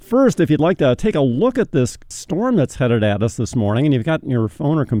First, if you'd like to take a look at this storm that's headed at us this morning, and you've got your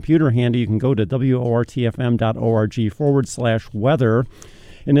phone or computer handy, you can go to wortfm.org/weather.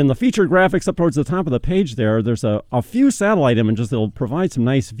 And in the featured graphics up towards the top of the page there's a few satellite images that will provide some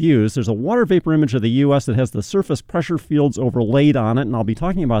nice views. There's a water vapor image of the U.S. that has the surface pressure fields overlaid on it, and I'll be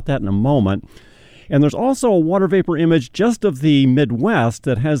talking about that in a moment. And there's also a water vapor image just of the Midwest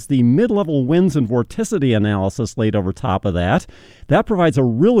that has the mid-level winds and vorticity analysis laid over top of that. That provides a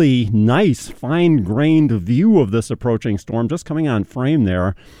really nice, fine-grained view of this approaching storm, just coming on frame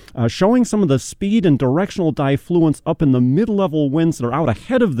there, showing some of the speed and directional diffluence up in the mid-level winds that are out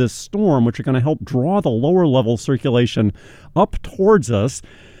ahead of this storm, which are going to help draw the lower-level circulation up towards us.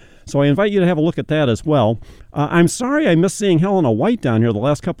 So I invite you to have a look at that as well. I'm sorry I missed seeing Helena White down here the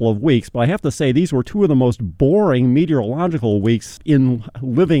last couple of weeks, but I have to say these were two of the most boring meteorological weeks in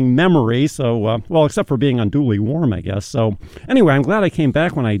living memory. So, well, except for being unduly warm, I guess. So anyway, I'm glad I came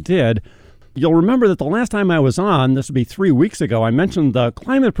back when I did. You'll remember that the last time I was on, this would be 3 weeks ago, I mentioned the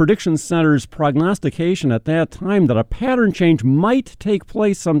Climate Prediction Center's prognostication at that time that a pattern change might take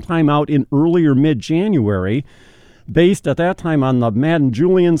place sometime out in early or mid-January, based at that time on the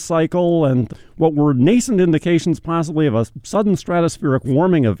Madden-Julian cycle and what were nascent indications possibly of a sudden stratospheric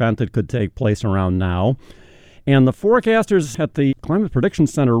warming event that could take place around now. And the forecasters at the Climate Prediction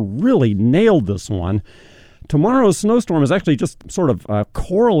Center really nailed this one. Tomorrow's snowstorm is actually just sort of a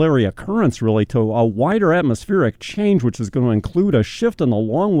corollary occurrence, really, to a wider atmospheric change, which is going to include a shift in the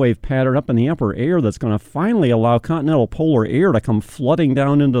long wave pattern up in the upper air that's going to finally allow continental polar air to come flooding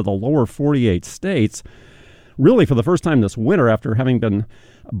down into the lower 48 states. Really for the first time this winter, after having been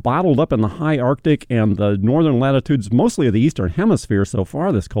bottled up in the high Arctic and the northern latitudes, mostly of the eastern hemisphere so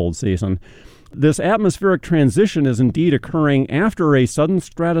far this cold season. This atmospheric transition is indeed occurring after a sudden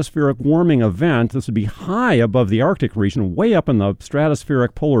stratospheric warming event. This would be high above the Arctic region, way up in the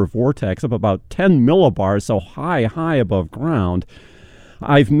stratospheric polar vortex, up about 10 millibars, so high above ground.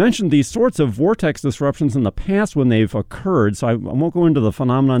 I've mentioned these sorts of vortex disruptions in the past when they've occurred, so I won't go into the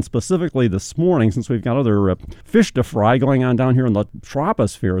phenomenon specifically this morning since we've got other fish to fry going on down here in the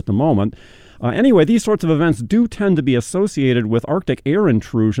troposphere at the moment. Anyway, these sorts of events do tend to be associated with Arctic air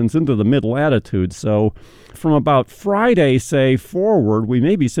intrusions into the mid-latitudes, so from about Friday, say, forward, we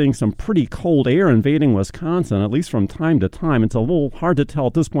may be seeing some pretty cold air invading Wisconsin, at least from time to time. It's a little hard to tell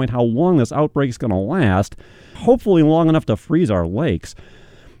at this point how long this outbreak is going to last, hopefully long enough to freeze our lakes.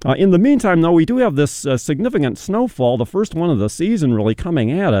 In the meantime, though, we do have this significant snowfall, the first one of the season really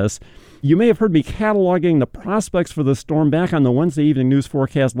coming at us. You may have heard me cataloging the prospects for the storm back on the Wednesday evening news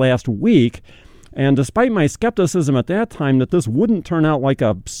forecast last week. And despite my skepticism at that time that this wouldn't turn out like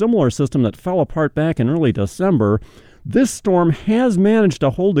a similar system that fell apart back in early December, this storm has managed to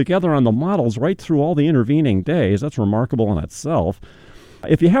hold together on the models right through all the intervening days. That's remarkable in itself.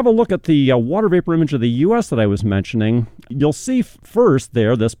 If you have a look at the water vapor image of the U.S. that I was mentioning, you'll see first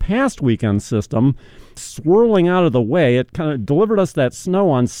there this past weekend system swirling out of the way. It kind of delivered us that snow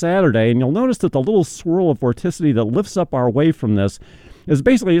on Saturday, and you'll notice that the little swirl of vorticity that lifts up our way from this is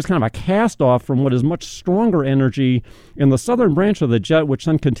basically just kind of a cast-off from what is much stronger energy in the southern branch of the jet, which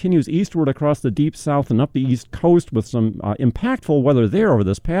then continues eastward across the deep south and up the east coast with some impactful weather there over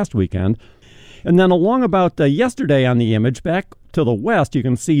this past weekend. And then along about yesterday on the image, back to the west, you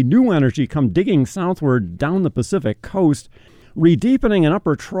can see new energy come digging southward down the Pacific coast, redeepening an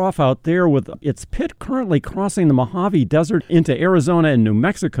upper trough out there with its pit currently crossing the Mojave Desert into Arizona and New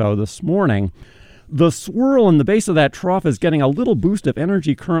Mexico this morning. The swirl in the base of that trough is getting a little boost of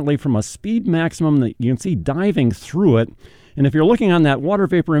energy currently from a speed maximum that you can see diving through it. And if you're looking on that water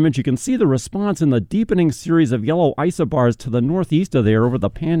vapor image, you can see the response in the deepening series of yellow isobars to the northeast of there over the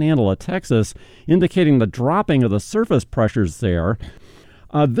panhandle of Texas, indicating the dropping of the surface pressures there.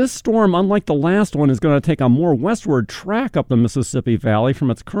 This storm, unlike the last one, is going to take a more westward track up the Mississippi Valley from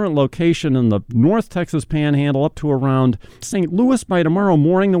its current location in the North Texas Panhandle up to around St. Louis by tomorrow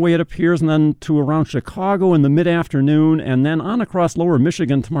morning, the way it appears, and then to around Chicago in the mid-afternoon, and then on across lower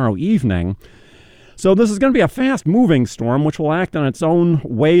Michigan tomorrow evening. So this is going to be a fast-moving storm, which will act on its own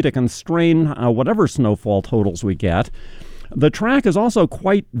way to constrain whatever snowfall totals we get. The track is also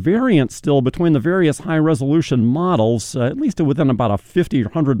quite variant still between the various high-resolution models, at least to within about a 50 or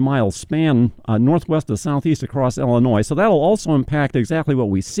 100-mile span northwest to southeast across Illinois. So that'll also impact exactly what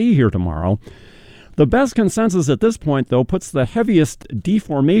we see here tomorrow. The best consensus at this point, though, puts the heaviest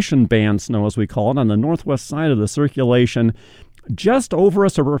deformation band snow, as we call it, on the northwest side of the circulation just over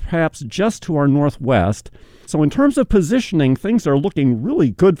us or perhaps just to our northwest. So in terms of positioning, things are looking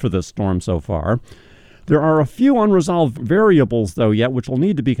really good for this storm so far. There are a few unresolved variables, though, yet, which will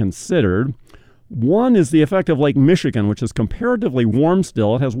need to be considered. One is the effect of Lake Michigan, which is comparatively warm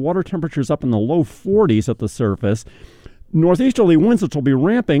still. It has water temperatures up in the low 40s at the surface. Northeasterly winds, which will be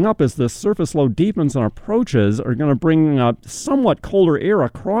ramping up as the surface low deepens and approaches, are going to bring somewhat colder air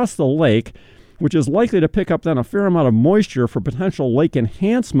across the lake, which is likely to pick up then a fair amount of moisture for potential lake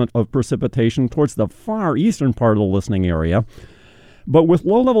enhancement of precipitation towards the far eastern part of the listening area. But with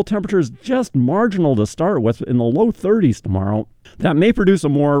low-level temperatures just marginal to start with, in the low 30s tomorrow, that may produce a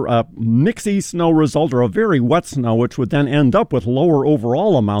more mixy snow result, or a very wet snow, which would then end up with lower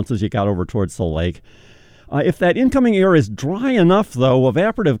overall amounts as you got over towards the lake. If that incoming air is dry enough, though,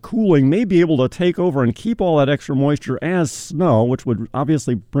 evaporative cooling may be able to take over and keep all that extra moisture as snow, which would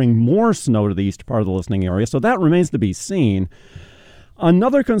obviously bring more snow to the east part of the listening area. So that remains to be seen.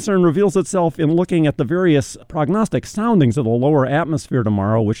 Another concern reveals itself in looking at the various prognostic soundings of the lower atmosphere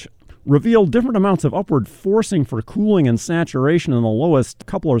tomorrow, which reveal different amounts of upward forcing for cooling and saturation in the lowest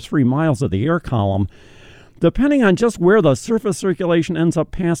couple or 3 miles of the air column. Depending on just where the surface circulation ends up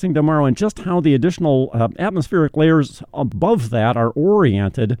passing tomorrow and just how the additional atmospheric layers above that are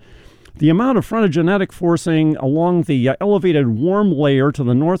oriented, the amount of frontogenetic forcing along the elevated warm layer to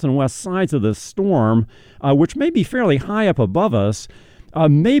the north and west sides of this storm, which may be fairly high up above us,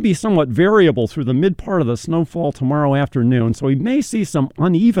 may be somewhat variable through the mid part of the snowfall tomorrow afternoon. So we may see some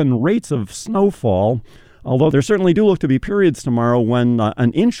uneven rates of snowfall, although there certainly do look to be periods tomorrow when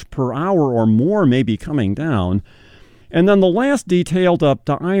an inch per hour or more may be coming down. And then the last detail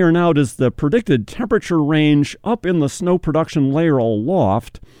to iron out is the predicted temperature range up in the snow production layer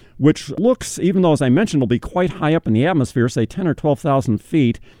aloft, which looks, even though, as I mentioned, will be quite high up in the atmosphere, say 10 or 12,000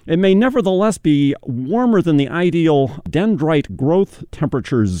 feet, it may nevertheless be warmer than the ideal dendrite growth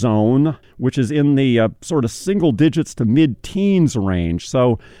temperature zone, which is in the sort of single digits to mid-teens range.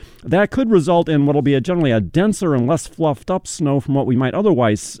 So that could result in what will be generally a denser and less fluffed up snow from what we might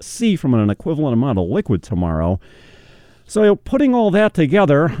otherwise see from an equivalent amount of liquid tomorrow. So putting all that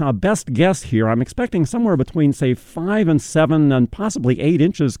together, best guess here, I'm expecting somewhere between, say, 5 and 7 and possibly 8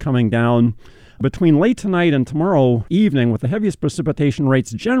 inches coming down between late tonight and tomorrow evening, with the heaviest precipitation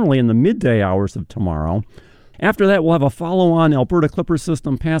rates generally in the midday hours of tomorrow. After that, we'll have a follow-on Alberta Clipper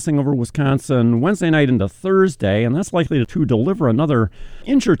system passing over Wisconsin Wednesday night into Thursday, and that's likely to deliver another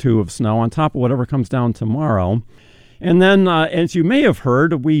inch or two of snow on top of whatever comes down tomorrow. And then, as you may have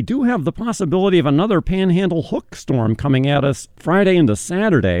heard, we do have the possibility of another Panhandle hook storm coming at us Friday into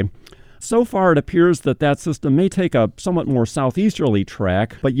Saturday. So far, it appears that that system may take a somewhat more southeasterly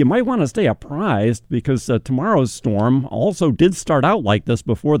track, but you might want to stay apprised because tomorrow's storm also did start out like this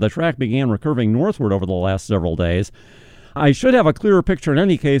before the track began recurving northward over the last several days. I should have a clearer picture in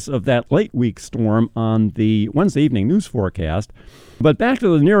any case of that late week storm on the Wednesday evening news forecast. But back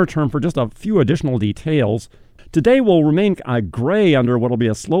to the nearer term for just a few additional details. Today will remain gray under what will be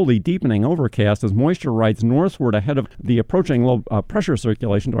a slowly deepening overcast as moisture rides northward ahead of the approaching low pressure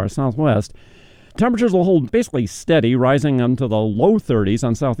circulation to our southwest. Temperatures will hold basically steady, rising into the low 30s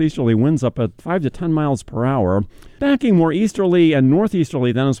on southeasterly winds up at 5 to 10 miles per hour, backing more easterly and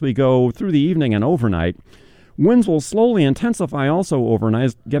northeasterly then as we go through the evening and overnight. Winds will slowly intensify also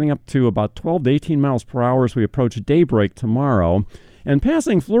overnight, getting up to about 12 to 18 miles per hour as we approach daybreak tomorrow. And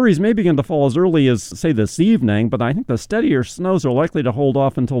passing flurries may begin to fall as early as, say, this evening, but I think the steadier snows are likely to hold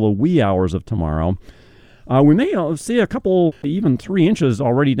off until the wee hours of tomorrow. We may see a couple, even 3 inches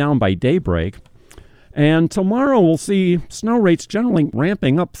already down by daybreak. And tomorrow we'll see snow rates generally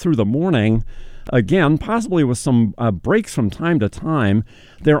ramping up through the morning, again, possibly with some breaks from time to time.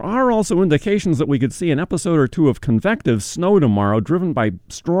 There are also indications that we could see an episode or two of convective snow tomorrow, driven by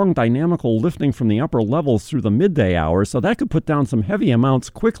strong dynamical lifting from the upper levels through the midday hours, so that could put down some heavy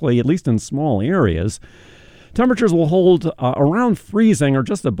amounts quickly, at least in small areas. Temperatures will hold around freezing or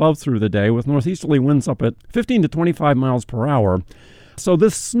just above through the day, with northeasterly winds up at 15 to 25 miles per hour. So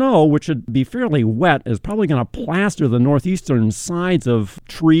this snow, which should be fairly wet, is probably going to plaster the northeastern sides of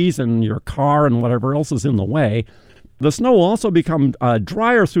trees and your car and whatever else is in the way. The snow will also become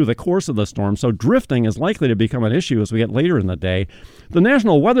drier through the course of the storm, so drifting is likely to become an issue as we get later in the day. The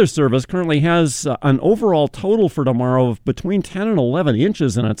National Weather Service currently has an overall total for tomorrow of between 10 and 11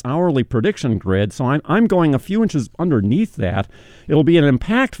 inches in its hourly prediction grid, so I'm going a few inches underneath that. It'll be an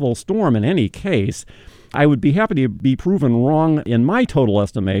impactful storm in any case. I would be happy to be proven wrong in my total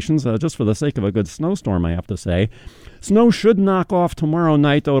estimations, just for the sake of a good snowstorm, I have to say. Snow should knock off tomorrow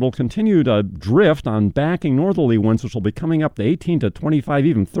night, though it'll continue to drift on backing northerly winds, which will be coming up to 18 to 25,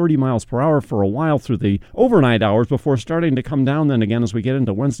 even 30 miles per hour for a while through the overnight hours before starting to come down then again as we get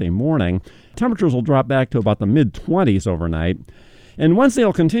into Wednesday morning. Temperatures will drop back to about the mid-20s overnight. And Wednesday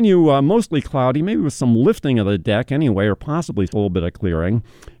will continue mostly cloudy, maybe with some lifting of the deck anyway, or possibly a little bit of clearing.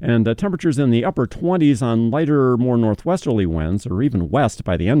 And temperatures in the upper 20s on lighter, more northwesterly winds, or even west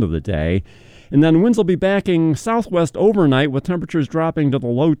by the end of the day. And then winds will be backing southwest overnight with temperatures dropping to the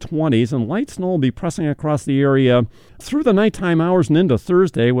low 20s, and light snow will be pressing across the area through the nighttime hours and into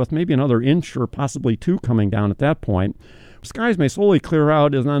Thursday, with maybe another inch or possibly 2 coming down at that point. Skies may slowly clear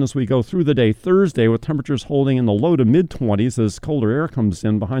out as we go through the day Thursday, with temperatures holding in the low to mid-20s as colder air comes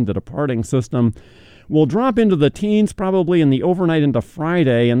in behind the departing system. We'll drop into the teens probably in the overnight into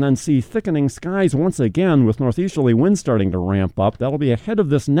Friday, and then see thickening skies once again with northeasterly winds starting to ramp up. That'll be ahead of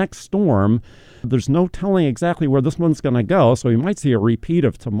this next storm. There's no telling exactly where this one's going to go, so we might see a repeat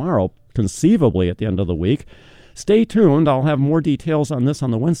of tomorrow, conceivably at the end of the week. Stay tuned. I'll have more details on this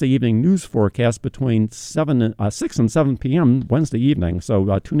on the Wednesday evening news forecast between 6 and 7 p.m. Wednesday evening,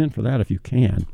 so tune in for that if you can.